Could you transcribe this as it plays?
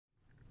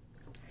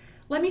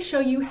Let me show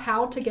you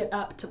how to get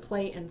up to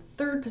play in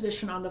third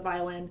position on the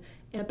violin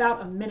in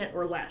about a minute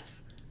or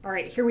less. All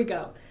right, here we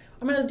go.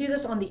 I'm going to do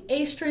this on the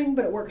A string,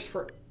 but it works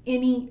for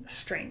any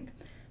string.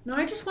 Now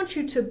I just want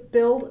you to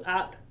build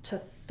up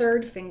to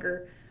third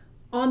finger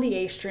on the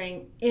A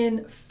string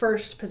in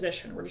first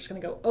position. We're just going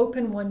to go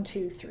open 1,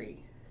 2, 3.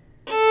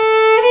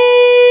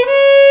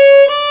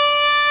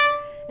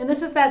 And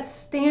this is that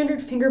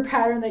standard finger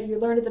pattern that you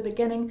learned at the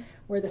beginning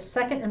where the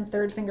second and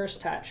third fingers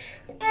touch.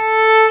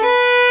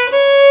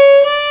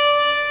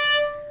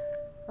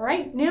 All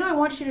right, now I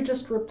want you to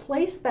just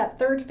replace that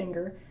third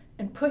finger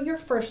and put your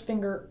first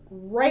finger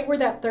right where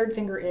that third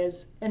finger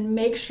is and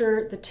make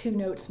sure the two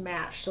notes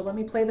match. So let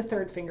me play the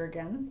third finger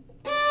again.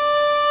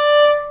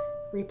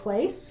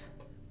 Replace.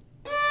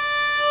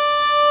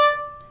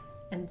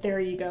 And there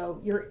you go.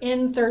 You're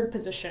in third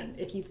position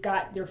if you've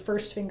got your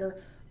first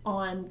finger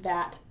on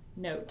that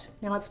note.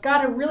 Now it's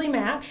got to really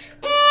match.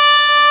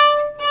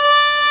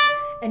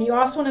 And you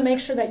also want to make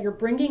sure that you're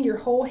bringing your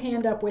whole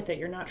hand up with it.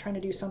 You're not trying to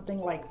do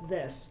something like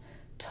this.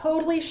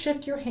 Totally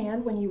shift your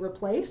hand when you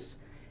replace,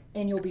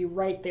 and you'll be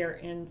right there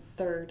in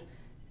third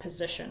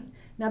position.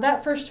 Now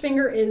that first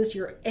finger is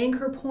your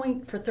anchor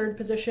point for third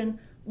position.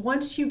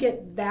 Once you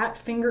get that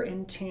finger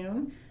in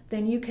tune,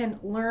 then you can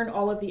learn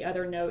all of the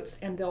other notes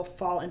and they'll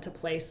fall into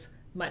place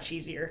much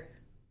easier.